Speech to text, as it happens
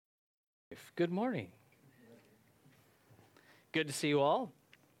life. Good morning. Good to see you all.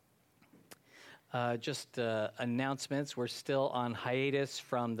 Just announcements. We're still on hiatus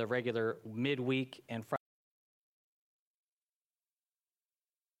from the regular midweek and Friday.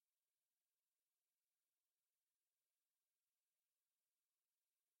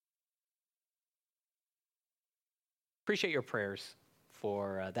 Appreciate your prayers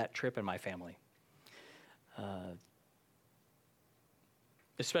for that trip and my family.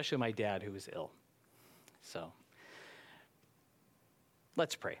 Especially my dad, who was ill. So,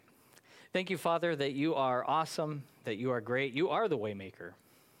 let's pray. Thank you, Father, that you are awesome, that you are great. You are the way maker.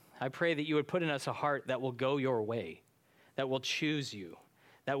 I pray that you would put in us a heart that will go your way, that will choose you,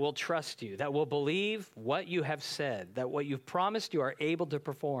 that will trust you, that will believe what you have said, that what you've promised you are able to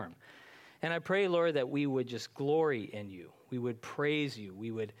perform. And I pray, Lord, that we would just glory in you. We would praise you. We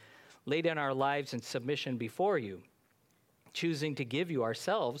would lay down our lives in submission before you, choosing to give you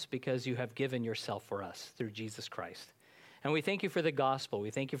ourselves because you have given yourself for us through Jesus Christ. And we thank you for the gospel.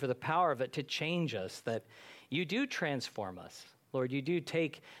 We thank you for the power of it to change us, that you do transform us. Lord, you do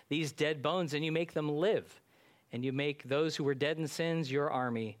take these dead bones and you make them live. And you make those who were dead in sins your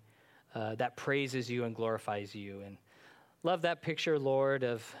army that praises you and glorifies you. And love that picture, Lord,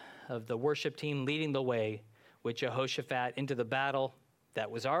 of the worship team leading the way with Jehoshaphat into the battle that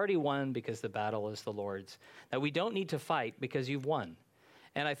was already won because the battle is the Lord's, that we don't need to fight because you've won.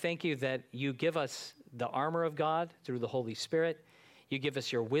 And I thank you that you give us the armor of God through the Holy Spirit. You give us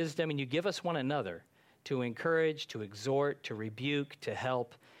your wisdom, and you give us one another to encourage, to exhort, to rebuke, to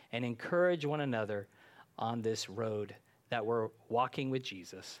help, and encourage one another on this road that we're walking with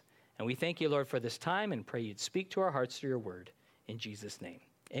Jesus. And we thank you, Lord, for this time and pray you'd speak to our hearts through your word. In Jesus' name,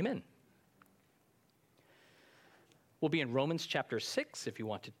 amen. We'll be in Romans chapter 6 if you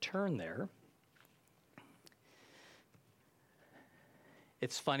want to turn there.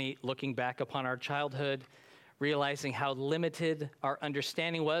 It's funny looking back upon our childhood, realizing how limited our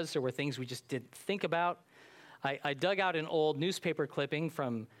understanding was. There were things we just didn't think about. I dug out an old newspaper clipping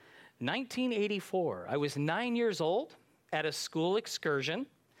from 1984. I was 9 years old at a school excursion,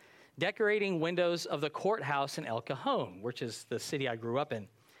 decorating windows of the courthouse in El Cajon, which is the city I grew up in.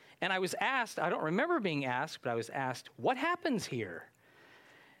 And I was asked, I don't remember being asked, but I was asked, what happens here?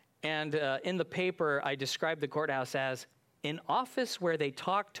 And in the paper, I described the courthouse as an office where they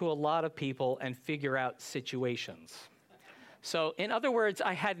talk to a lot of people and figure out situations. So in other words,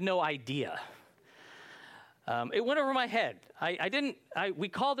 I had no idea. It went over my head. We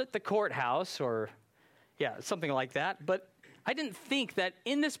called it the courthouse or, something like that. But I didn't think that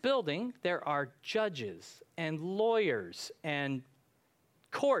in this building, there are judges and lawyers and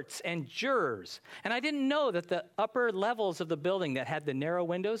courts and jurors. And I didn't know that the upper levels of the building that had the narrow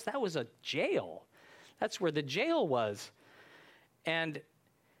windows, that was a jail. That's where the jail was. And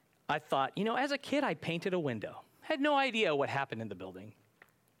I thought, as a kid, I painted a window. Had no idea what happened in the building.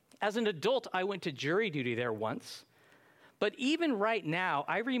 As an adult, I went to jury duty there once. But even right now,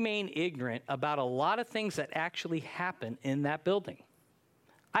 I remain ignorant about a lot of things that actually happen in that building.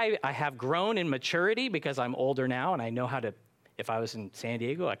 I have grown in maturity because I'm older now and I know how to, if I was in San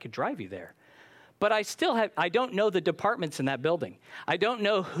Diego, I could drive you there. But I don't know the departments in that building. I don't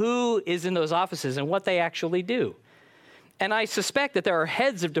know who is in those offices and what they actually do. And I suspect that there are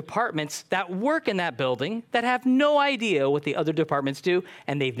heads of departments that work in that building that have no idea what the other departments do,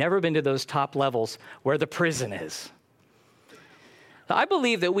 and they've never been to those top levels where the prison is. Now, I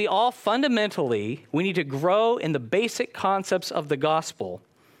believe that we all fundamentally, we need to grow in the basic concepts of the gospel.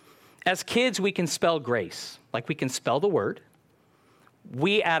 As kids, we can spell grace, like we can spell the word.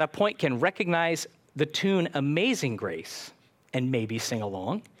 We, at a point, can recognize the tune Amazing Grace and maybe sing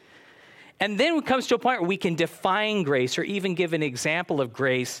along. And then it comes to a point where we can define grace or even give an example of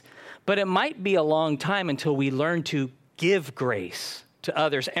grace, but it might be a long time until we learn to give grace to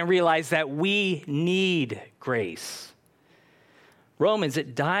others and realize that we need grace. Romans,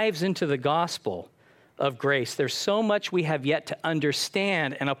 it dives into the gospel of grace. There's so much we have yet to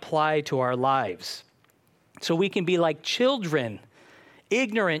understand and apply to our lives. So we can be like children,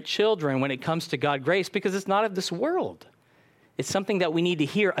 ignorant children when it comes to God's grace because it's not of this world. It's something that we need to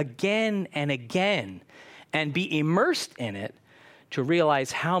hear again and again and be immersed in it to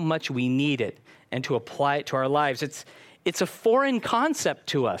realize how much we need it and to apply it to our lives. It's a foreign concept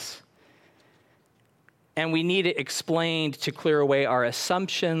to us. And we need it explained to clear away our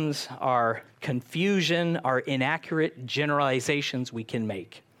assumptions, our confusion, our inaccurate generalizations we can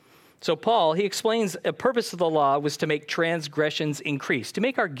make. So Paul, he explains a purpose of the law was to make transgressions increase, to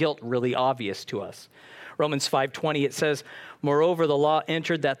make our guilt really obvious to us. Romans 5:20, it says, moreover, the law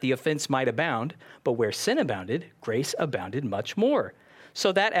entered that the offense might abound, but where sin abounded, grace abounded much more,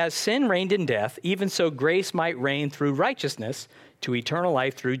 so that as sin reigned in death, even so grace might reign through righteousness to eternal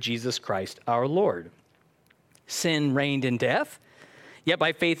life through Jesus Christ our Lord. Sin reigned in death, yet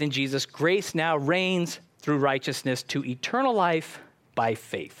by faith in Jesus, grace now reigns through righteousness to eternal life by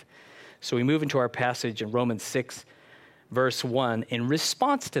faith. So we move into our passage in Romans 6, verse 1, in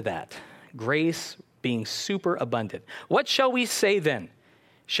response to that, grace being super abundant. What shall we say then?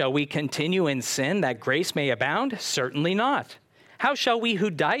 Shall we continue in sin that grace may abound? Certainly not. How shall we who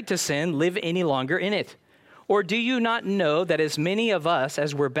died to sin live any longer in it? Or do you not know that as many of us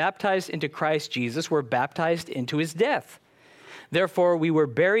as were baptized into Christ Jesus were baptized into his death? Therefore we were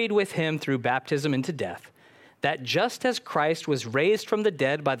buried with him through baptism into death, that just as Christ was raised from the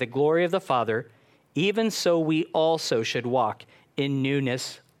dead by the glory of the Father, even so we also should walk in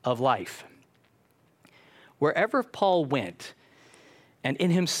newness of life. Wherever Paul went, and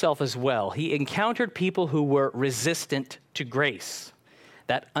in himself as well, he encountered people who were resistant to grace,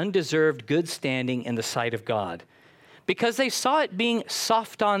 that undeserved good standing in the sight of God, because they saw it being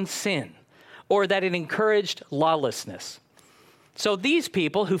soft on sin, or that it encouraged lawlessness. So these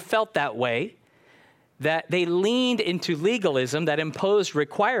people who felt that way, that they leaned into legalism that imposed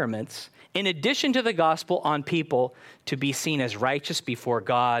requirements, in addition to the gospel, on people to be seen as righteous before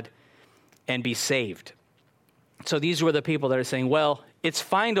God and be saved. So these were the people that are saying, well, it's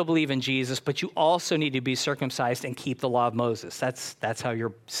fine to believe in Jesus, but you also need to be circumcised and keep the law of Moses. That's how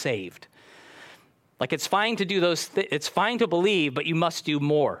you're saved. Like it's fine to do it's fine to believe, but you must do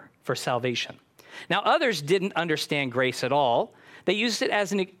more for salvation. Now, others didn't understand grace at all. They used it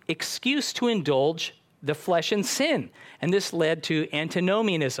as an excuse to indulge the flesh in sin. And this led to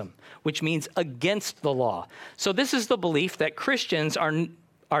antinomianism, which means against the law. So this is the belief that Christians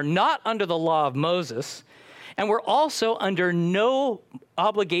are not under the law of Moses, and we're also under no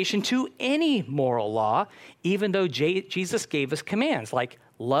obligation to any moral law, even though Jesus gave us commands like,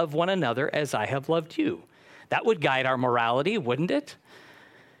 love one another as I have loved you. That would guide our morality, wouldn't it?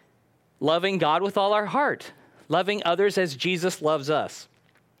 Loving God with all our heart, loving others as Jesus loves us.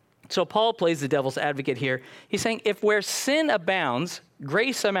 So Paul plays the devil's advocate here. He's saying, if where sin abounds,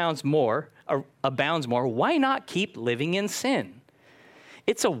 grace abounds more, why not keep living in sin?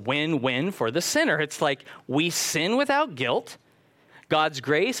 It's a win-win for the sinner. It's like we sin without guilt. God's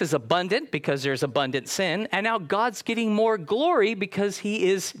grace is abundant because there's abundant sin. And now God's getting more glory because he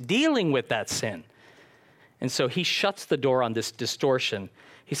is dealing with that sin. And so he shuts the door on this distortion.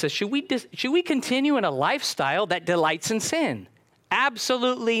 He says, should we continue in a lifestyle that delights in sin?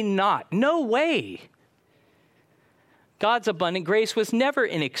 Absolutely not. No way. God's abundant grace was never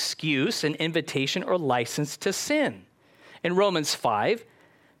an excuse, an invitation, or license to sin. In Romans 5,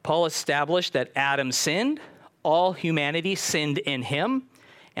 Paul established that Adam sinned, all humanity sinned in him,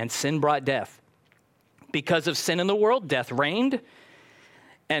 and sin brought death. Because of sin in the world, death reigned,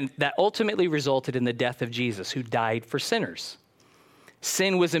 and that ultimately resulted in the death of Jesus, who died for sinners.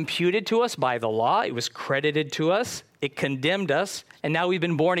 Sin was imputed to us by the law. It was credited to us. It condemned us, and now we've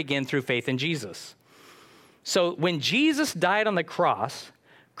been born again through faith in Jesus. So when Jesus died on the cross,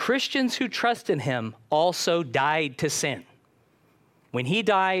 Christians who trust in him also died to sin. When he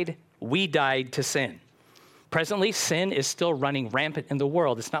died, we died to sin. Presently, sin is still running rampant in the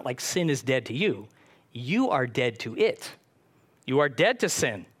world. It's not like sin is dead to you. You are dead to it. You are dead to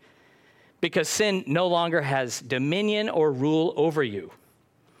sin because sin no longer has dominion or rule over you.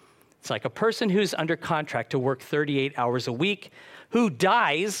 It's like a person who's under contract to work 38 hours a week, who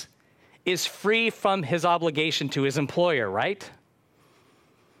dies, is free from his obligation to his employer, right?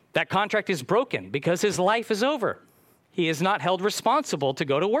 That contract is broken because his life is over. He is not held responsible to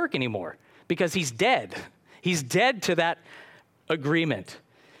go to work anymore because he's dead. He's dead to that agreement.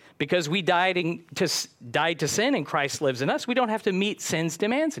 Because we died to sin and Christ lives in us, we don't have to meet sin's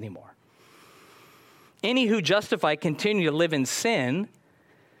demands anymore. Any who justify continue to live in sin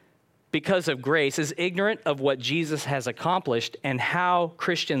because of grace is ignorant of what Jesus has accomplished and how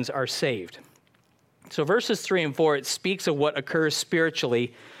Christians are saved. So verses 3 and 4, it speaks of what occurs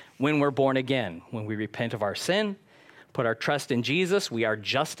spiritually when we're born again. When we repent of our sin, put our trust in Jesus, we are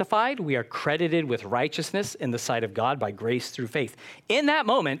justified. We are credited with righteousness in the sight of God by grace through faith. In that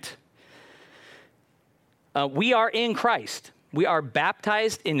moment, we are in Christ. We are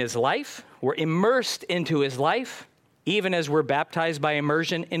baptized in his life. We're immersed into his life, even as we're baptized by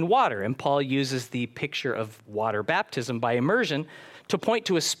immersion in water. And Paul uses the picture of water baptism by immersion to point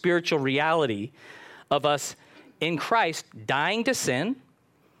to a spiritual reality of us in Christ dying to sin,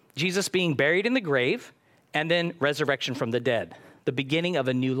 Jesus being buried in the grave, and then resurrection from the dead, the beginning of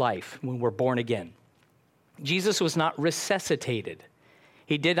a new life when we're born again. Jesus was not resuscitated.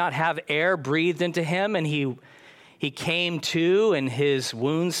 He did not have air breathed into him, and he he came to and his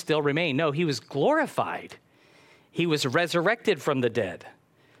wounds still remain. No, he was glorified. He was resurrected from the dead.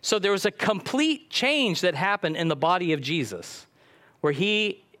 So there was a complete change that happened in the body of Jesus, where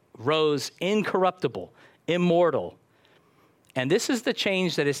he rose incorruptible, immortal. And this is the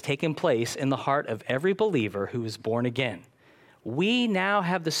change that has taken place in the heart of every believer who is born again. We now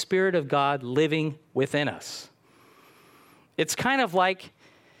have the Spirit of God living within us. It's kind of like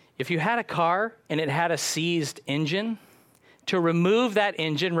if you had a car and it had a seized engine, to remove that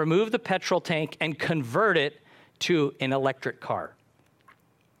engine, remove the petrol tank, and convert it to an electric car.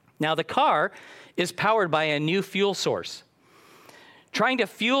 Now, the car is powered by a new fuel source. Trying to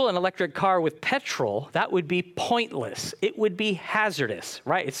fuel an electric car with petrol, that would be pointless. It would be hazardous,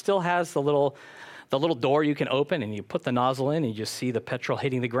 right? It still has the little door you can open, and you put the nozzle in, and you just see the petrol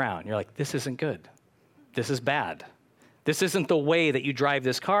hitting the ground. You're like, this isn't good. This is bad. This isn't the way that you drive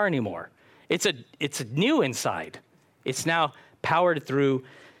this car anymore. It's new inside. It's now powered through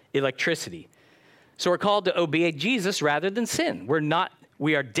electricity. So we're called to obey Jesus rather than sin.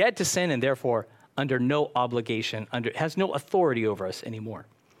 We are dead to sin and therefore under no obligation, has no authority over us anymore.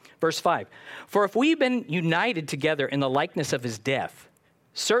 Verse 5, for if we've been united together in the likeness of his death,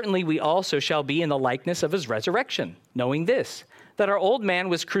 certainly we also shall be in the likeness of his resurrection, knowing this, that our old man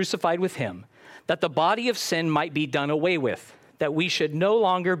was crucified with him, that the body of sin might be done away with, that we should no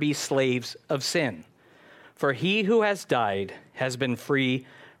longer be slaves of sin. For he who has died has been free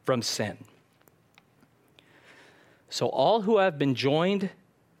from sin. So all who have been joined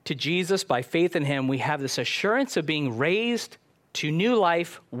to Jesus by faith in him, we have this assurance of being raised to new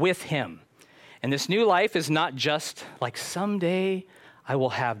life with him. And this new life is not just like someday I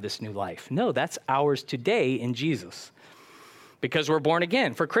will have this new life. No, that's ours today in Jesus. Because we're born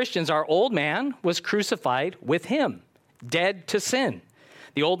again. For Christians, our old man was crucified with him, dead to sin.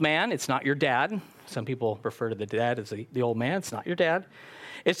 The old man, it's not your dad. Some people refer to the dad as the old man. It's not your dad.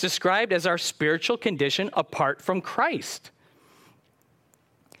 It's described as our spiritual condition apart from Christ.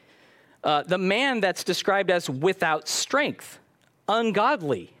 The man that's described as without strength,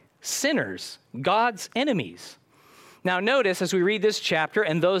 ungodly, sinners, God's enemies. Now notice as we read this chapter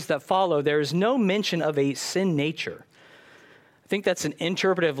and those that follow, there is no mention of a sin nature. I think that's an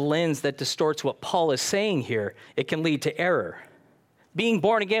interpretive lens that distorts what Paul is saying here. It can lead to error. Being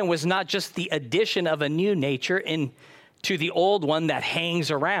born again was not just the addition of a new nature to the old one that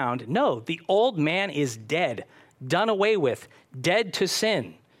hangs around. No, the old man is dead, done away with, dead to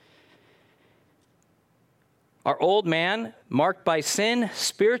sin. Our old man, marked by sin,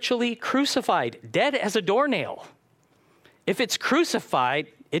 spiritually crucified, dead as a doornail. If it's crucified,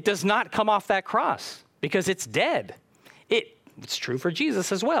 it does not come off that cross because it's dead. It's true for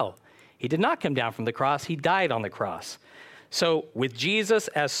Jesus as well. He did not come down from the cross. He died on the cross. So with Jesus,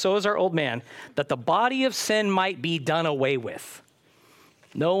 as so is our old man, that the body of sin might be done away with.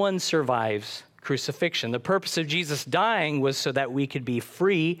 No one survives crucifixion. The purpose of Jesus dying was so that we could be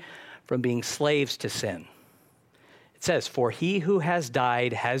free from being slaves to sin. It says, for he who has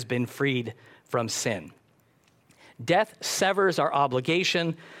died has been freed from sin. Death severs our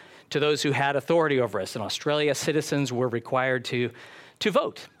obligation to those who had authority over us. In Australia, citizens were required to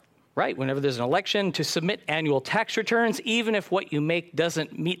vote, right? Whenever there's an election, to submit annual tax returns, even if what you make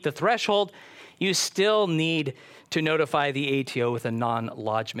doesn't meet the threshold, you still need to notify the ATO with a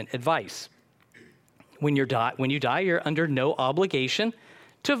non-lodgement advice. When you die, you're under no obligation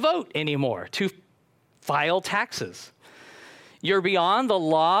to vote anymore, to file taxes. You're beyond the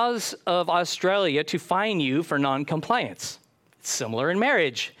laws of Australia to fine you for non-compliance. It's similar in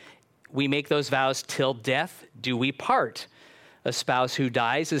marriage. We make those vows till death do we part. A spouse who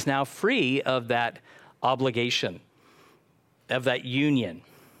dies is now free of that obligation, of that union.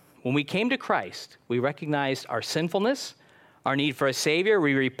 When we came to Christ, we recognized our sinfulness, our need for a Savior.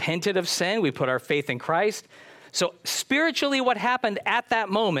 We repented of sin. We put our faith in Christ. So spiritually, what happened at that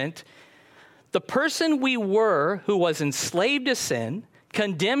moment, the person we were who was enslaved to sin,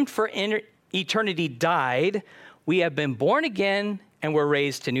 condemned for eternity, died. We have been born again and we're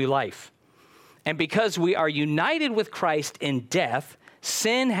raised to new life. And because we are united with Christ in death,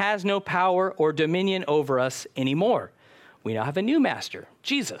 sin has no power or dominion over us anymore. We now have a new master,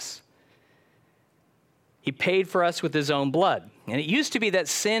 Jesus. He paid for us with his own blood. And it used to be that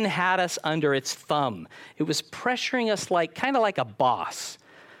sin had us under its thumb. It was pressuring us kind of like a boss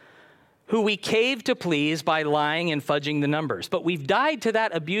who we caved to please by lying and fudging the numbers. But we've died to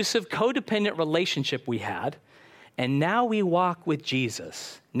that abusive, codependent relationship we had, and now we walk with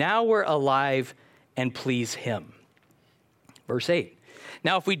Jesus. Now we're alive and please him. Verse 8,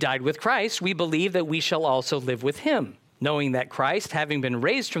 now if we died with Christ, we believe that we shall also live with him, knowing that Christ, having been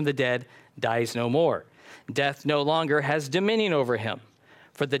raised from the dead, dies no more. Death no longer has dominion over him.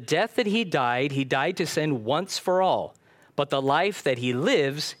 For the death that he died to sin once for all. But the life that he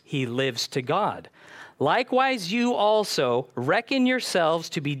lives to God. Likewise, you also reckon yourselves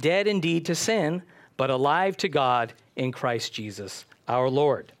to be dead indeed to sin, but alive to God in Christ Jesus our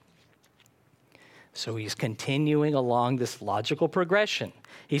Lord. So he's continuing along this logical progression.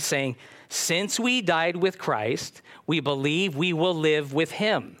 He's saying, since we died with Christ, we believe we will live with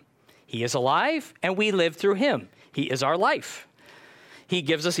him. He is alive, and we live through him. He is our life. He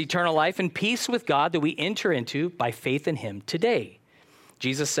gives us eternal life and peace with God that we enter into by faith in him today.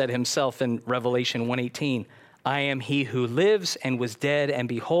 Jesus said himself in Revelation 1:18, I am he who lives and was dead, and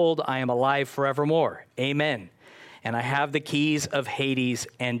behold, I am alive forevermore. Amen. And I have the keys of Hades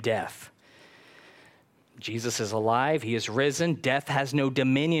and death. Jesus is alive. He is risen. Death has no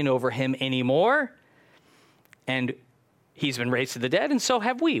dominion over him anymore. And he's been raised to the dead, and so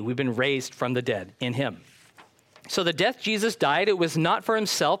have we. We've been raised from the dead in him. So the death Jesus died, it was not for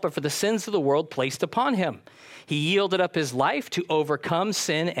himself, but for the sins of the world placed upon him. He yielded up his life to overcome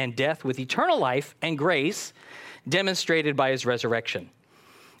sin and death with eternal life and grace demonstrated by his resurrection.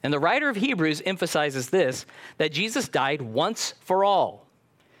 And the writer of Hebrews emphasizes this, that Jesus died once for all.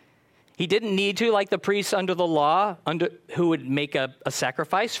 He didn't need to, like the priests under the law, who would make a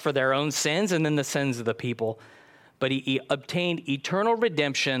sacrifice for their own sins and then the sins of the people. But he obtained eternal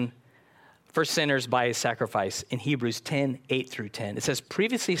redemption for sinners by his sacrifice in Hebrews 10:8-10. It says,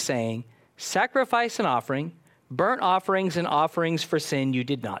 previously saying, sacrifice and offering, burnt offerings and offerings for sin you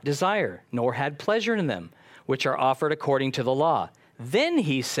did not desire, nor had pleasure in them, which are offered according to the law. Then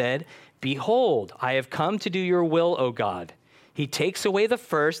he said, behold, I have come to do your will, O God. He takes away the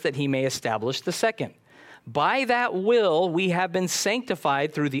first that he may establish the second. By that will we have been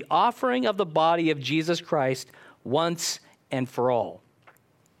sanctified through the offering of the body of Jesus Christ once and for all.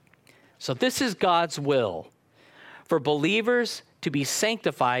 So this is God's will, for believers to be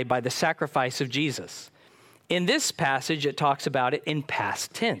sanctified by the sacrifice of Jesus. In this passage, it talks about it in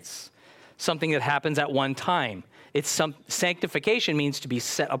past tense, something that happens at one time. Sanctification means to be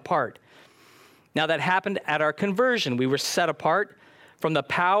set apart. Now that happened at our conversion. We were set apart from the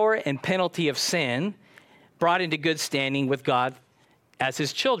power and penalty of sin, brought into good standing with God as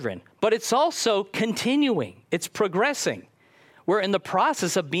his children. But it's also continuing. It's progressing. We're in the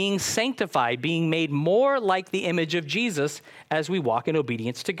process of being sanctified, being made more like the image of Jesus as we walk in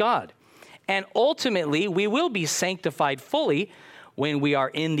obedience to God. And ultimately, we will be sanctified fully when we are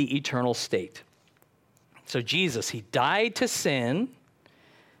in the eternal state. So Jesus, he died to sin.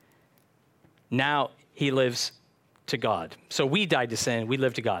 Now he lives to God. So we died to sin, we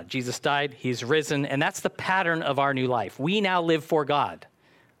live to God. Jesus died, he's risen, and that's the pattern of our new life. We now live for God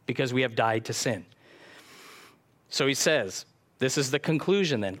because we have died to sin. So he says, this is the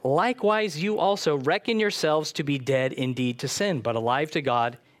conclusion then. Likewise, you also reckon yourselves to be dead indeed to sin, but alive to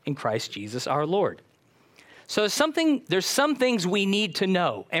God in Christ Jesus our Lord. So there's some things we need to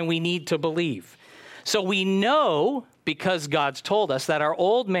know and we need to believe. So we know, because God's told us, that our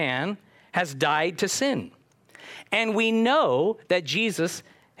old man has died to sin. And we know that Jesus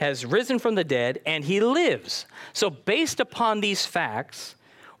has risen from the dead and he lives. So based upon these facts,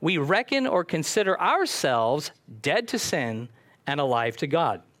 we reckon or consider ourselves dead to sin and alive to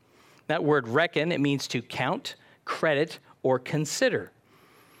God. That word reckon, it means to count, credit, or consider.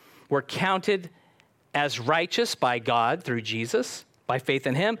 We're counted as righteous by God through Jesus, by faith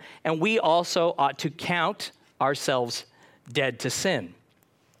in him, and we also ought to count ourselves dead to sin.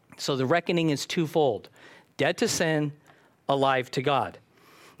 So the reckoning is twofold: dead to sin, alive to God.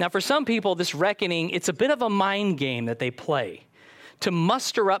 Now for some people, this reckoning, it's a bit of a mind game that they play to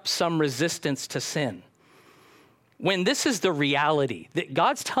muster up some resistance to sin. When this is the reality, that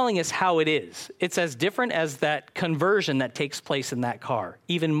God's telling us how it is. It's as different as that conversion that takes place in that car,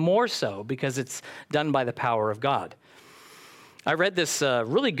 even more so because it's done by the power of God. I read this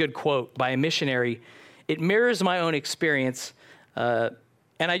really good quote by a missionary. It mirrors my own experience, and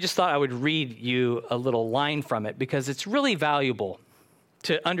I just thought I would read you a little line from it because it's really valuable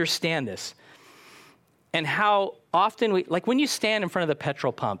to understand this. And how often like when you stand in front of the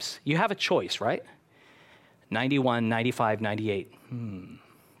petrol pumps, you have a choice, right? 91, 95, 98.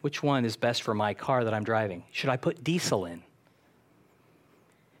 Which one is best for my car that I'm driving? Should I put diesel in?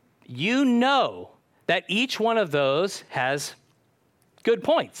 You know that each one of those has good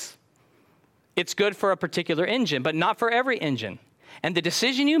points. It's good for a particular engine, but not for every engine. And the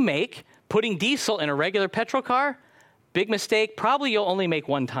decision you make, putting diesel in a regular petrol car, big mistake, probably you'll only make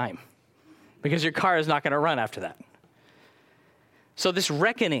one time because your car is not going to run after that. So this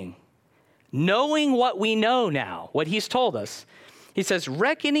reckoning, knowing what we know now, what he's told us, He says,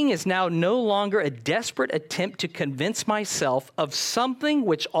 reckoning is now no longer a desperate attempt to convince myself of something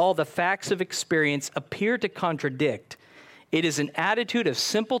which all the facts of experience appear to contradict. It is an attitude of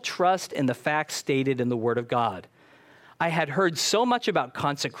simple trust in the facts stated in the Word of God. I had heard so much about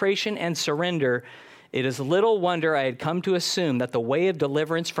consecration and surrender. It is little wonder I had come to assume that the way of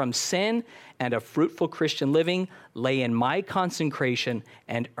deliverance from sin and of fruitful Christian living lay in my consecration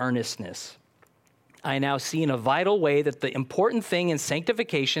and earnestness. I now see in a vital way that the important thing in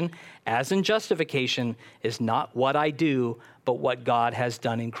sanctification, as in justification, is not what I do, but what God has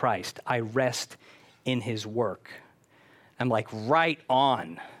done in Christ. I rest in his work. I'm like, right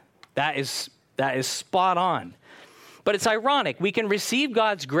on. That is spot on. But it's ironic. We can receive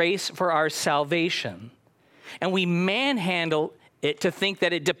God's grace for our salvation, and we manhandle it to think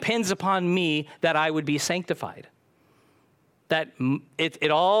that it depends upon me that I would be sanctified. That it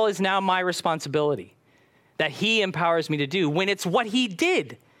all is now my responsibility, that he empowers me to do, when it's what he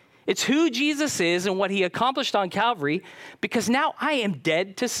did. It's who Jesus is and what he accomplished on Calvary, because now I am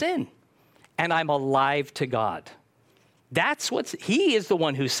dead to sin and I'm alive to God. He is the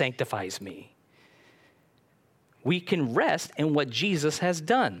one who sanctifies me. We can rest in what Jesus has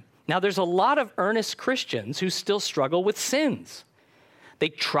done. Now, there's a lot of earnest Christians who still struggle with sins. They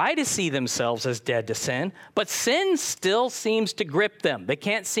try to see themselves as dead to sin, but sin still seems to grip them. They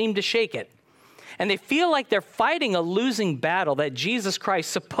can't seem to shake it. And they feel like they're fighting a losing battle that Jesus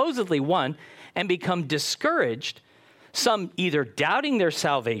Christ supposedly won, and become discouraged, some either doubting their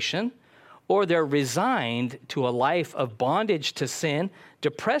salvation, or they're resigned to a life of bondage to sin,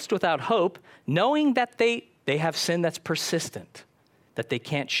 depressed without hope, knowing that they have sin that's persistent, that they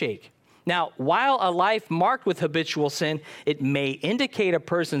can't shake. Now, while a life marked with habitual sin, it may indicate a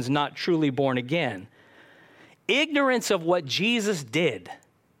person's not truly born again, ignorance of what Jesus did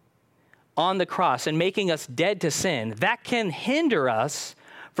on the cross and making us dead to sin, that can hinder us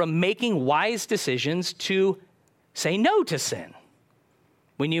from making wise decisions to say no to sin.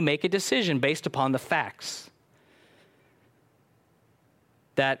 When you make a decision based upon the facts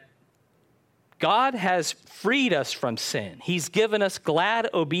that God has freed us from sin. He's given us glad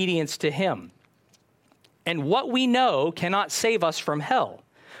obedience to him. And what we know cannot save us from hell.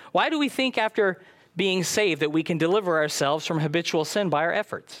 Why do we think after being saved that we can deliver ourselves from habitual sin by our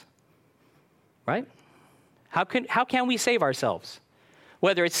efforts? Right? How can we save ourselves?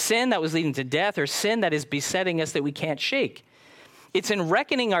 Whether it's sin that was leading to death or sin that is besetting us that we can't shake. It's in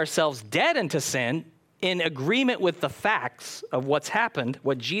reckoning ourselves dead unto sin, in agreement with the facts of what's happened,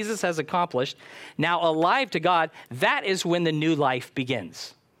 what Jesus has accomplished, now alive to God, that is when the new life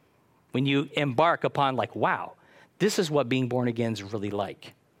begins. When you embark upon like, wow, this is what being born again is really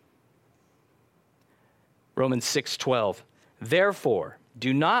like. Romans 6:12, therefore,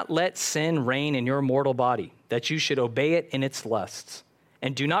 do not let sin reign in your mortal body, that you should obey it in its lusts.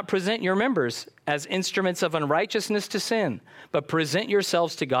 And do not present your members as instruments of unrighteousness to sin, but present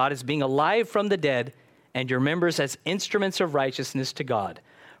yourselves to God as being alive from the dead, and your members as instruments of righteousness to God.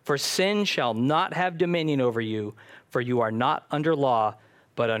 For sin shall not have dominion over you, for you are not under law,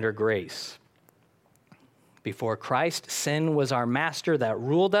 but under grace. Before Christ, sin was our master that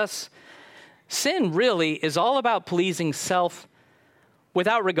ruled us. Sin really is all about pleasing self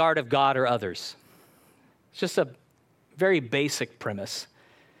without regard of God or others. It's just a very basic premise.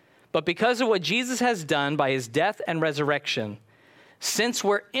 But because of what Jesus has done by his death and resurrection, since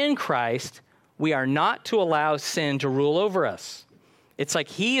we're in Christ, we are not to allow sin to rule over us. It's like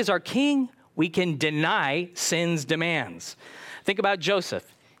he is our king. We can deny sin's demands. Think about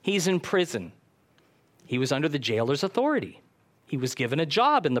Joseph. He's in prison. He was under the jailer's authority. He was given a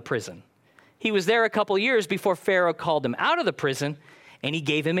job in the prison. He was there a couple years before Pharaoh called him out of the prison, and he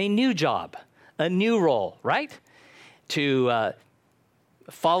gave him a new job, a new role, right? To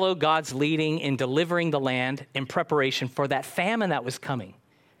follow God's leading in delivering the land in preparation for that famine that was coming.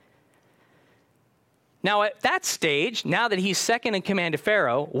 Now, at that stage, now that he's second in command to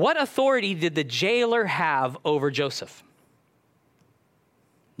Pharaoh, what authority did the jailer have over Joseph?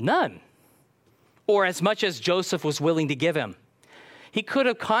 None. Or as much as Joseph was willing to give him. He could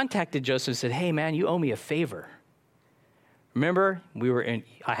have contacted Joseph and said, hey, man, you owe me a favor. Remember,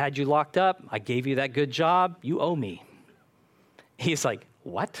 I had you locked up. I gave you that good job. You owe me. He's like,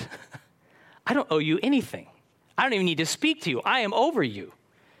 what? I don't owe you anything. I don't even need to speak to you. I am over you.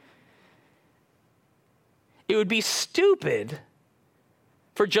 It would be stupid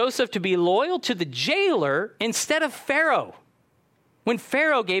for Joseph to be loyal to the jailer instead of Pharaoh when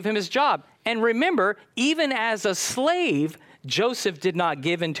Pharaoh gave him his job. And remember, even as a slave, Joseph did not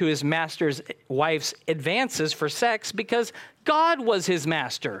give in to his master's wife's advances for sex because God was his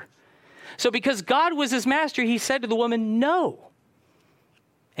master. So because God was his master, he said to the woman, no.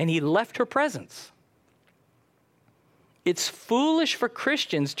 and he left her presence. It's foolish for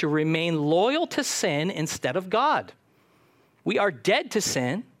Christians to remain loyal to sin instead of God. We are dead to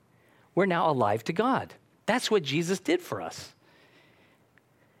sin. We're now alive to God. That's what Jesus did for us.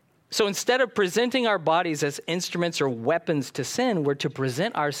 So instead of presenting our bodies as instruments or weapons to sin, we're to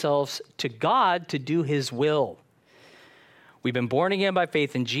present ourselves to God to do his will. We've been born again by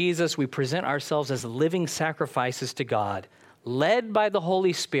faith in Jesus. We present ourselves as living sacrifices to God, led by the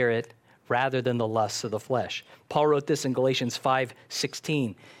Holy Spirit rather than the lusts of the flesh. Paul wrote this in Galatians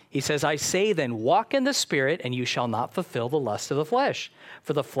 5:16. He says, I say then, walk in the Spirit, and you shall not fulfill the lust of the flesh.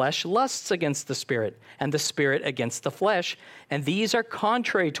 For the flesh lusts against the Spirit, and the Spirit against the flesh, and these are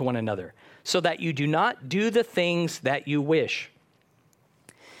contrary to one another, so that you do not do the things that you wish.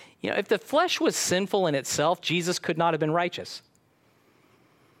 You know, if the flesh was sinful in itself, Jesus could not have been righteous.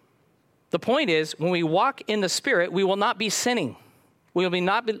 The point is, when we walk in the Spirit, we will not be sinning. We will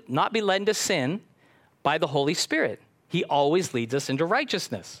not be led into sin by the Holy Spirit. He always leads us into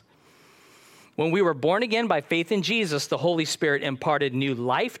righteousness. When we were born again by faith in Jesus, the Holy Spirit imparted new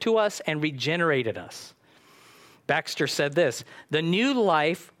life to us and regenerated us. Baxter said this, the new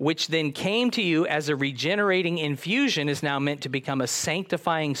life which then came to you as a regenerating infusion is now meant to become a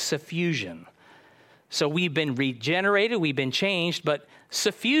sanctifying suffusion. So we've been regenerated, we've been changed, but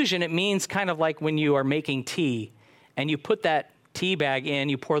suffusion, it means kind of like when you are making tea and you put that tea bag in,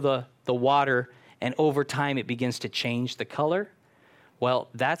 you pour the water, and over time it begins to change the color. Well,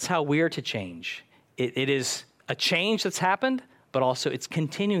 that's how we're to change. It is a change that's happened, but also it's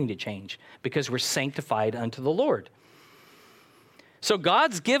continuing to change because we're sanctified unto the Lord. So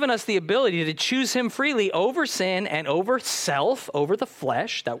God's given us the ability to choose him freely over sin and over self, over the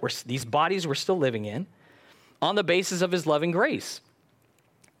flesh that these bodies we're still living in, on the basis of his loving grace.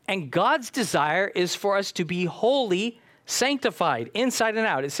 And God's desire is for us to be holy, sanctified inside and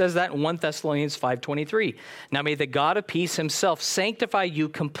out. It says that in 1 Thessalonians 5:23. Now may the God of peace himself sanctify you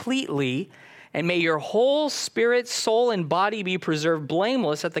completely, and may your whole spirit, soul, and body be preserved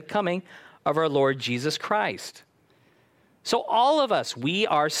blameless at the coming of our Lord Jesus Christ. So all of us, we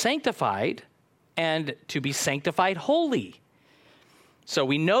are sanctified, and to be sanctified holy. So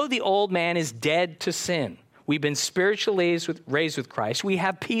we know the old man is dead to sin. We've been spiritually raised with Christ. We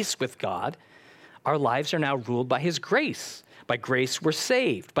have peace with God. Our lives are now ruled by his grace. By grace, we're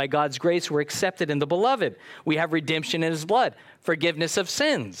saved. By God's grace, we're accepted in the beloved. We have redemption in his blood, forgiveness of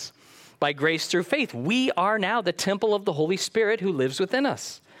sins. By grace through faith, we are now the temple of the Holy Spirit who lives within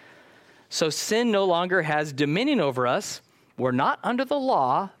us. So sin no longer has dominion over us. We're not under the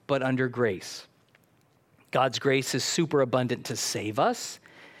law, but under grace. God's grace is superabundant to save us,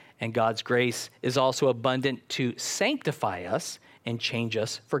 and God's grace is also abundant to sanctify us and change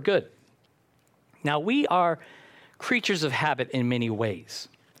us for good. Now, we are creatures of habit in many ways.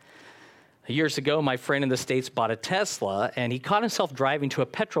 Years ago, my friend in the States bought a Tesla, and he caught himself driving to a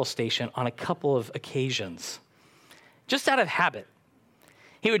petrol station on a couple of occasions, just out of habit.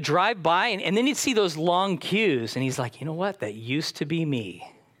 He would drive by, and then he'd see those long queues, and he's like, you know what? That used to be me.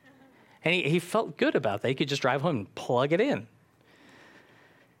 And he felt good about that. He could just drive home and plug it in.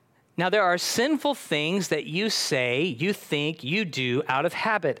 Now, there are sinful things that you say, you think, you do out of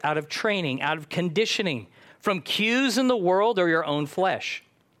habit, out of training, out of conditioning, from cues in the world or your own flesh.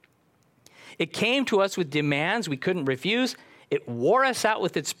 It came to us with demands we couldn't refuse. It wore us out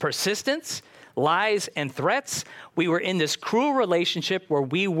with its persistence, lies, and threats. We were in this cruel relationship where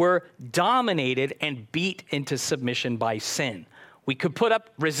we were dominated and beat into submission by sin. We could put up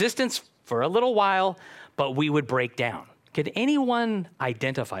resistance for a little while, but we would break down. Could anyone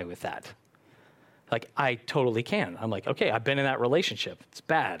identify with that? Like, I totally can. I'm like, okay, I've been in that relationship. It's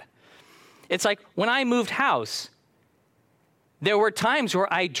bad. It's like when I moved house, there were times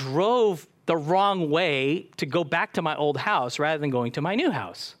where I drove the wrong way to go back to my old house rather than going to my new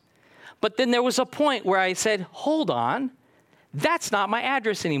house. But then there was a point where I said, hold on, that's not my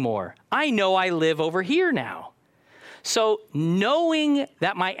address anymore. I know I live over here now. So knowing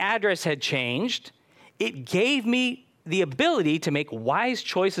that my address had changed, it gave me the ability to make wise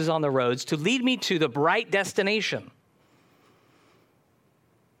choices on the roads to lead me to the right destination.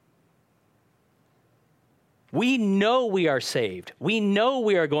 We know we are saved. We know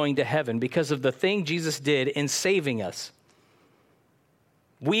we are going to heaven because of the thing Jesus did in saving us.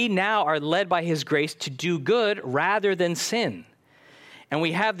 We now are led by his grace to do good rather than sin. And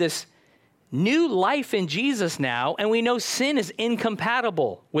we have this new life in Jesus now, and we know sin is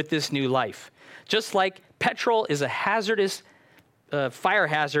incompatible with this new life. Just like petrol is a hazardous fire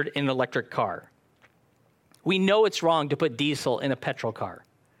hazard in an electric car. We know it's wrong to put diesel in a petrol car.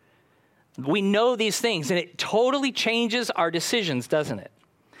 We know these things, and it totally changes our decisions, doesn't it?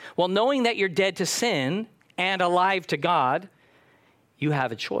 Well, knowing that you're dead to sin and alive to God, you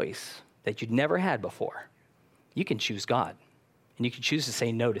have a choice that you'd never had before. You can choose God, and you can choose to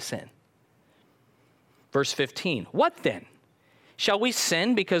say no to sin. Verse 15, what then? Shall we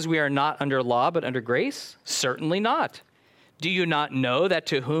sin because we are not under law but under grace? Certainly not. Do you not know that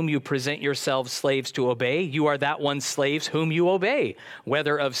to whom you present yourselves slaves to obey, you are that one's slaves whom you obey,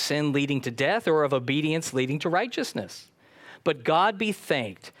 whether of sin leading to death or of obedience leading to righteousness? But God be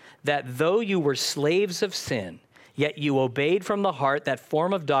thanked that though you were slaves of sin, yet you obeyed from the heart that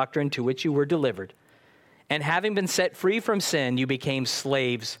form of doctrine to which you were delivered. And having been set free from sin, you became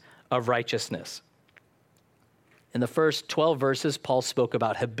slaves of righteousness. In the first 12 verses, Paul spoke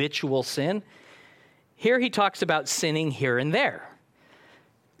about habitual sin. Here he talks about sinning here and there.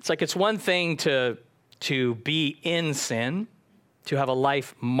 It's like it's one thing to be in sin, to have a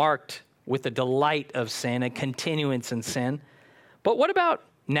life marked with the delight of sin, a continuance in sin. But what about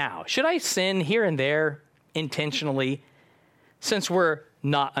now? Should I sin here and there intentionally since we're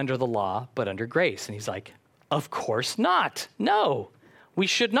not under the law but under grace? And he's like, of course not. No, we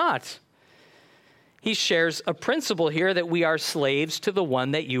should not. He shares a principle here that we are slaves to the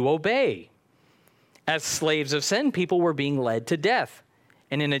one that you obey. As slaves of sin, people were being led to death.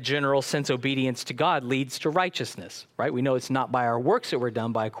 And in a general sense, obedience to God leads to righteousness, right? We know it's not by our works that we're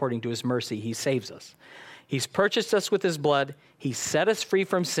done, by according to his mercy, he saves us. He's purchased us with his blood. He set us free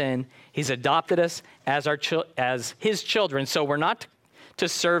from sin. He's adopted us as his children. So we're not to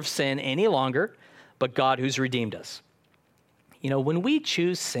serve sin any longer, but God who's redeemed us. You know, when we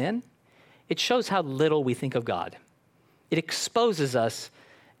choose sin, it shows how little we think of God. It exposes us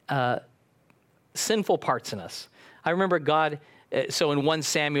sinful parts in us. I remember God, so in 1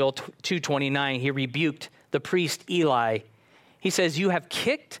 Samuel 2:29, he rebuked the priest Eli. He says, you have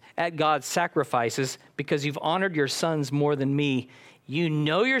kicked at God's sacrifices because you've honored your sons more than me. You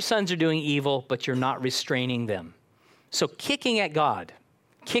know your sons are doing evil, but you're not restraining them. So kicking at God,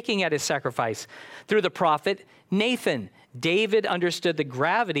 kicking at his sacrifice. Through the prophet Nathan, David understood the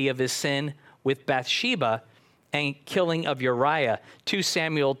gravity of his sin with Bathsheba and killing of Uriah. 2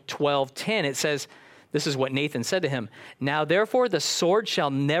 Samuel 12:10, it says, this is what Nathan said to him. Now therefore the sword shall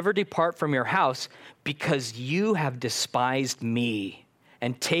never depart from your house because you have despised me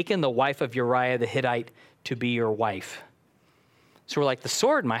and taken the wife of Uriah the Hittite to be your wife. So we're like, the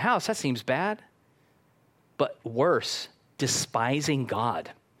sword in my house, that seems bad. But worse, despising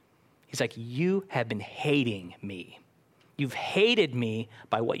God. He's like, you have been hating me. You've hated me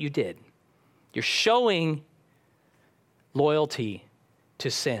by what you did. You're showing loyalty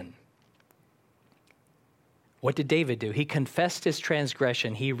to sin. What did David do? He confessed his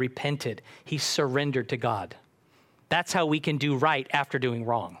transgression. He repented. He surrendered to God. That's how we can do right after doing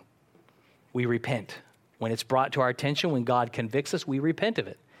wrong. We repent. When it's brought to our attention, when God convicts us, we repent of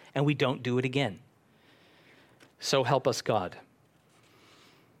it, and we don't do it again. So help us, God.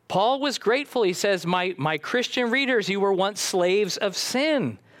 Paul was grateful. He says, my Christian readers, you were once slaves of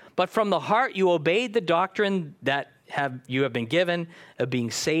sin, but from the heart you obeyed the doctrine that you have been given of being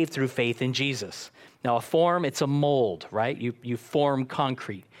saved through faith in Jesus. Now, a form, it's a mold, right? You form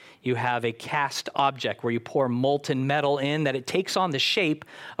concrete. You have a cast object where you pour molten metal in that it takes on the shape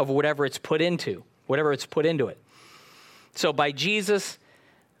of whatever it's put into it. So by Jesus,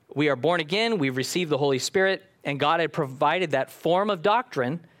 we are born again, we've received the Holy Spirit, and God had provided that form of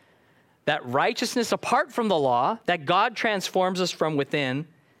doctrine, that righteousness apart from the law, that God transforms us from within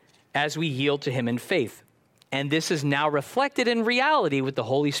as we yield to him in faith. And this is now reflected in reality with the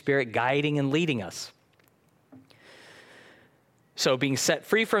Holy Spirit guiding and leading us. So being set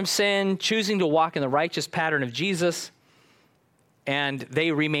free from sin, choosing to walk in the righteous pattern of Jesus, and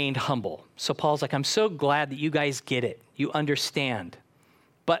they remained humble. So Paul's like, I'm so glad that you guys get it. You understand.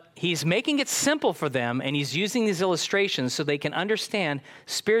 But he's making it simple for them, and he's using these illustrations so they can understand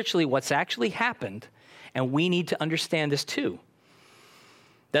spiritually what's actually happened, and we need to understand this too.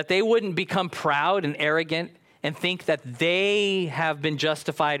 That they wouldn't become proud and arrogant and think that they have been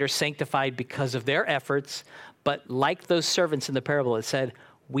justified or sanctified because of their efforts, but like those servants in the parable, it said,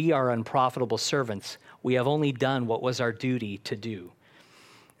 we are unprofitable servants. We have only done what was our duty to do.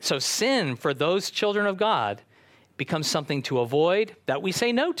 So sin for those children of God becomes something to avoid, that we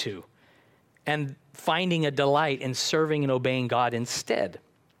say no to, and finding a delight in serving and obeying God instead.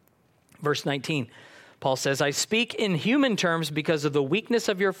 Verse 19, Paul says, I speak in human terms because of the weakness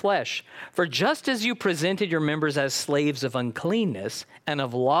of your flesh. For just as you presented your members as slaves of uncleanness and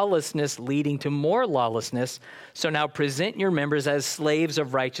of lawlessness leading to more lawlessness, so now present your members as slaves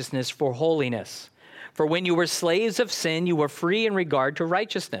of righteousness for holiness. For when you were slaves of sin, you were free in regard to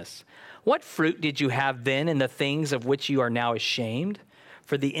righteousness. What fruit did you have then in the things of which you are now ashamed?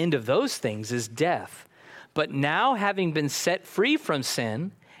 for the end of those things is death. But now, having been set free from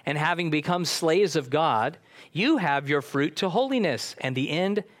sin and having become slaves of God, you have your fruit to holiness and the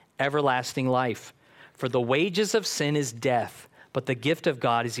end, everlasting life. For the wages of sin is death, but the gift of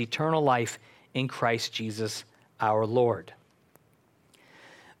God is eternal life in Christ Jesus our Lord.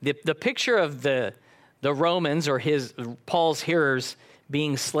 The picture of the Romans or Paul's hearers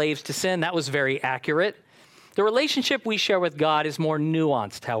being slaves to sin, that was very accurate. The relationship we share with God is more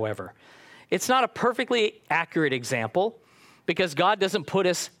nuanced, however. It's not a perfectly accurate example because God doesn't put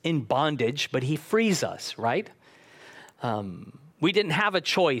us in bondage, but he frees us, right? We didn't have a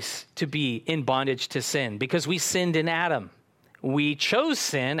choice to be in bondage to sin because we sinned in Adam. We chose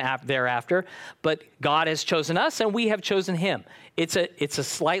sin thereafter, but God has chosen us and we have chosen him. It's a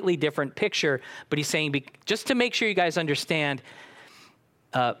slightly different picture, but he's saying, just to make sure you guys understand,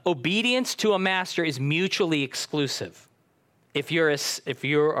 obedience to a master is mutually exclusive. If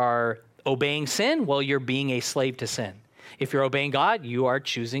you are obeying sin, well, you're being a slave to sin. If you're obeying God, you are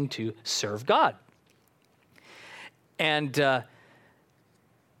choosing to serve God. And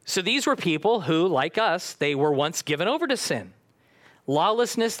so these were people who, like us, they were once given over to sin.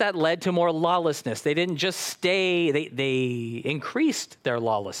 Lawlessness that led to more lawlessness. They didn't just stay, they increased their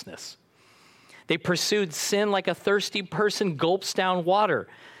lawlessness. They pursued sin like a thirsty person gulps down water.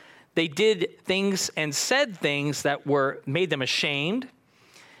 They did things and said things that made them ashamed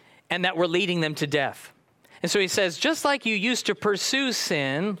and that were leading them to death. And so he says, just like you used to pursue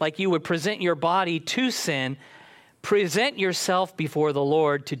sin, like you would present your body to sin, present yourself before the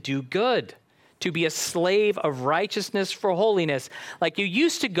Lord to do good, to be a slave of righteousness for holiness. Like you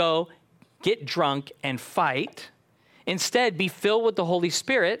used to go get drunk and fight. Instead, be filled with the Holy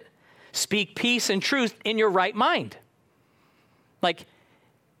Spirit, speak peace and truth in your right mind. Like,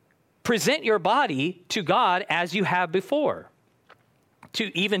 present your body to God as you have before,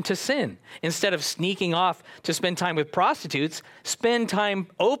 even to sin. Instead of sneaking off to spend time with prostitutes, spend time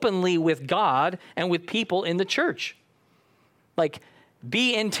openly with God and with people in the church. Like,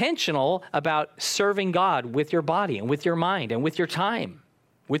 be intentional about serving God with your body and with your mind and with your time,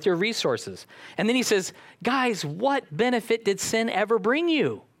 with your resources. And then he says, guys, what benefit did sin ever bring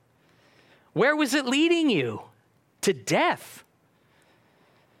you? Where was it leading you? To death.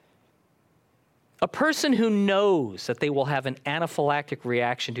 A person who knows that they will have an anaphylactic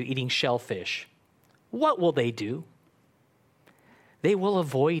reaction to eating shellfish, what will they do? They will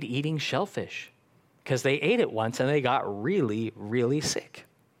avoid eating shellfish because they ate it once and they got really, really sick.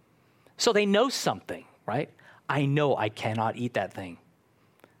 So they know something, right? I know I cannot eat that thing.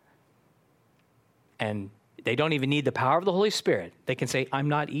 And they don't even need the power of the Holy Spirit. They can say, I'm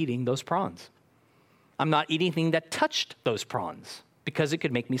not eating those prawns. I'm not eating anything that touched those prawns because it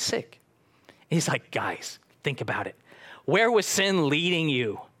could make me sick. He's like, guys, think about it. Where was sin leading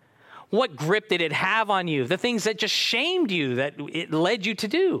you? What grip did it have on you? The things that just shamed you, that it led you to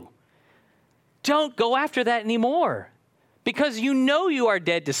do. Don't go after that anymore because you know you are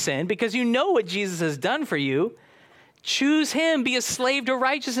dead to sin, because you know what Jesus has done for you. Choose him, be a slave to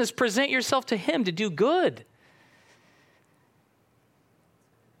righteousness, present yourself to him to do good.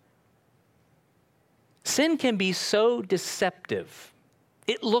 Sin can be so deceptive.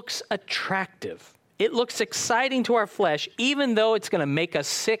 It looks attractive. It looks exciting to our flesh, even though it's going to make us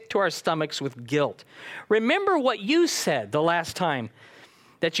sick to our stomachs with guilt. Remember what you said the last time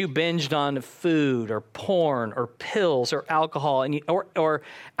that you binged on food or porn or pills or alcohol or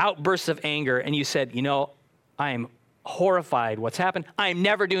outbursts of anger, and you said, you know, I am horrified what's happened. I am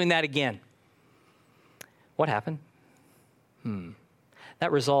never doing that again. What happened?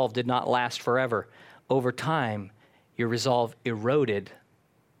 That resolve did not last forever. Over time, your resolve eroded.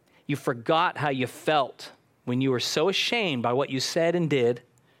 You forgot how you felt when you were so ashamed by what you said and did.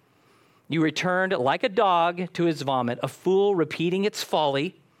 You returned like a dog to his vomit, a fool repeating its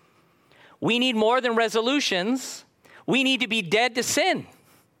folly. We need more than resolutions. We need to be dead to sin.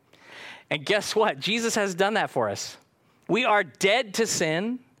 And guess what? Jesus has done that for us. We are dead to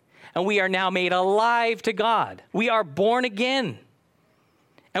sin, and we are now made alive to God. We are born again,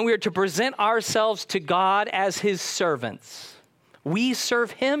 and we are to present ourselves to God as his servants. We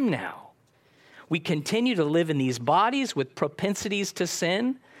serve him now. We continue to live in these bodies with propensities to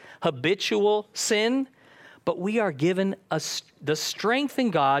sin, habitual sin, but we are given the strength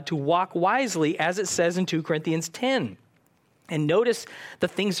in God to walk wisely, as it says in 2 Corinthians 10. And notice the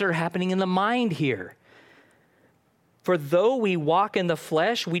things that are happening in the mind here. For though we walk in the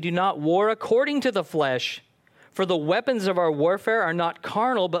flesh, we do not war according to the flesh. For the weapons of our warfare are not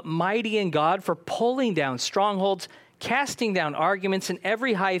carnal, but mighty in God for pulling down strongholds, casting down arguments and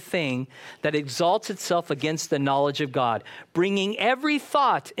every high thing that exalts itself against the knowledge of God, bringing every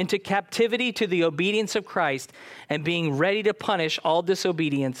thought into captivity to the obedience of Christ, and being ready to punish all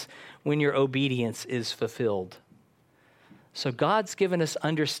disobedience when your obedience is fulfilled. So God's given us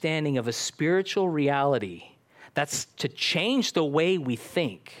understanding of a spiritual reality that's to change the way we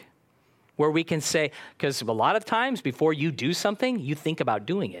think, where we can say, because a lot of times before you do something, you think about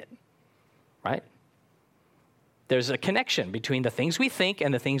doing it, right? There's a connection between the things we think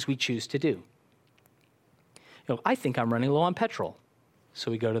and the things we choose to do. I think I'm running low on petrol,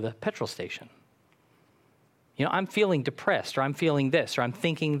 so we go to the petrol station. I'm feeling depressed, or I'm feeling this, or I'm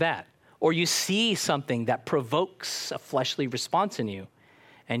thinking that. Or you see something that provokes a fleshly response in you,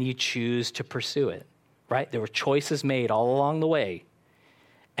 and you choose to pursue it, right? There were choices made all along the way.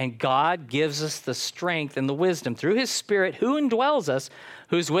 And God gives us the strength and the wisdom through his Spirit who indwells us,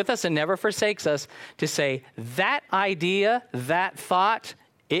 who's with us and never forsakes us, to say, that idea, that thought,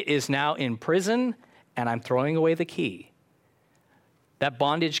 it is now in prison, and I'm throwing away the key. That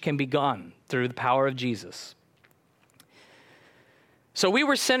bondage can be gone through the power of Jesus. So we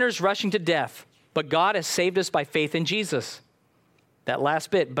were sinners rushing to death, but God has saved us by faith in Jesus. That last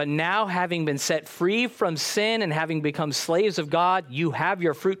bit, but now having been set free from sin and having become slaves of God, you have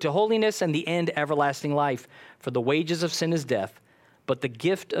your fruit to holiness and the end everlasting life. For the wages of sin is death, but the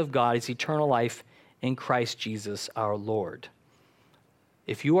gift of God is eternal life in Christ Jesus our Lord.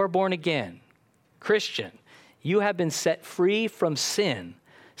 If you are born again, Christian, you have been set free from sin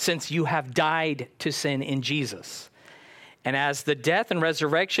since you have died to sin in Jesus. And as the death and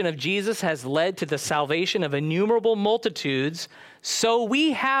resurrection of Jesus has led to the salvation of innumerable multitudes, so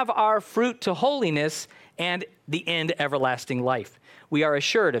we have our fruit to holiness and the end everlasting life. We are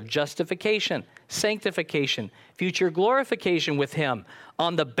assured of justification, sanctification, future glorification with him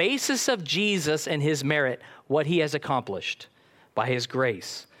on the basis of Jesus and his merit, what he has accomplished by his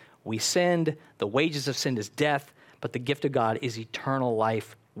grace. We sinned, the wages of sin is death, but the gift of God is eternal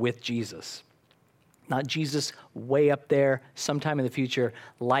life with Jesus. Not Jesus way up there, sometime in the future,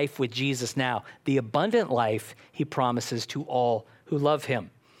 life with Jesus now. The abundant life he promises to all who love him.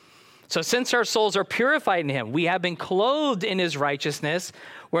 So since our souls are purified in him, we have been clothed in his righteousness.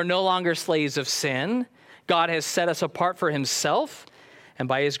 We're no longer slaves of sin. God has set us apart for himself. And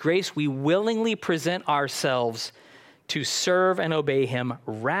by his grace, we willingly present ourselves to serve and obey him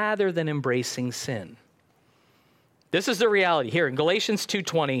rather than embracing sin. This is the reality here in Galatians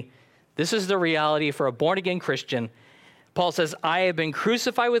 2:20. This is the reality for a born-again Christian. Paul says, I have been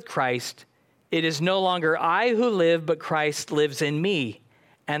crucified with Christ. It is no longer I who live, but Christ lives in me.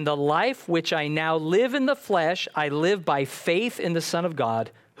 And the life which I now live in the flesh, I live by faith in the Son of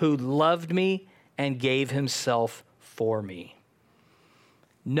God, who loved me and gave himself for me.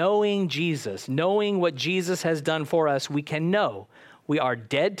 Knowing Jesus, knowing what Jesus has done for us, we can know we are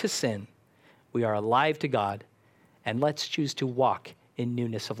dead to sin, we are alive to God, and let's choose to walk in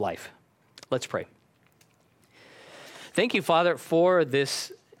newness of life. Let's pray. Thank you, Father, for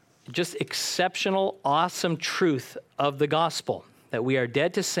this just exceptional, awesome truth of the gospel, that we are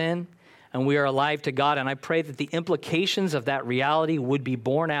dead to sin and we are alive to God. And I pray that the implications of that reality would be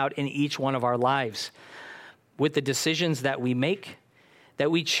borne out in each one of our lives with the decisions that we make,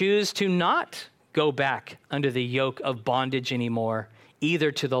 that we choose to not go back under the yoke of bondage anymore,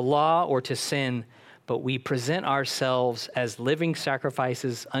 either to the law or to sin, but we present ourselves as living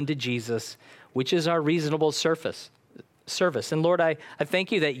sacrifices unto Jesus, which is our reasonable service. And Lord, I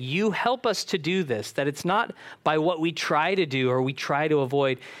thank you that you help us to do this, that it's not by what we try to do or we try to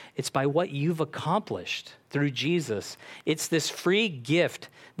avoid, it's by what you've accomplished through Jesus. It's this free gift,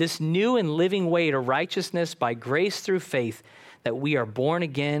 this new and living way to righteousness by grace through faith, that we are born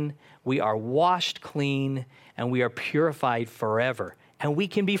again, we are washed clean, and we are purified forever. And we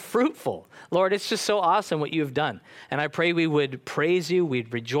can be fruitful. Lord, it's just so awesome what you have done. And I pray we would praise you,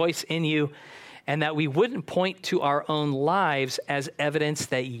 we'd rejoice in you, and that we wouldn't point to our own lives as evidence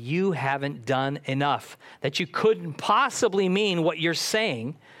that you haven't done enough, that you couldn't possibly mean what you're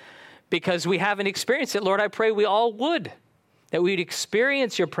saying because we haven't experienced it. Lord, I pray we all would, that we'd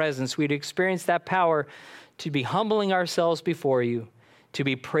experience your presence, we'd experience that power to be humbling ourselves before you, to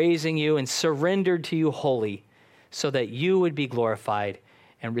be praising you and surrendered to you wholly, so that you would be glorified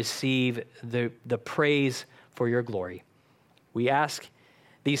and receive the praise for your glory. We ask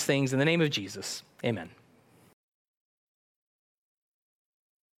these things in the name of Jesus. Amen.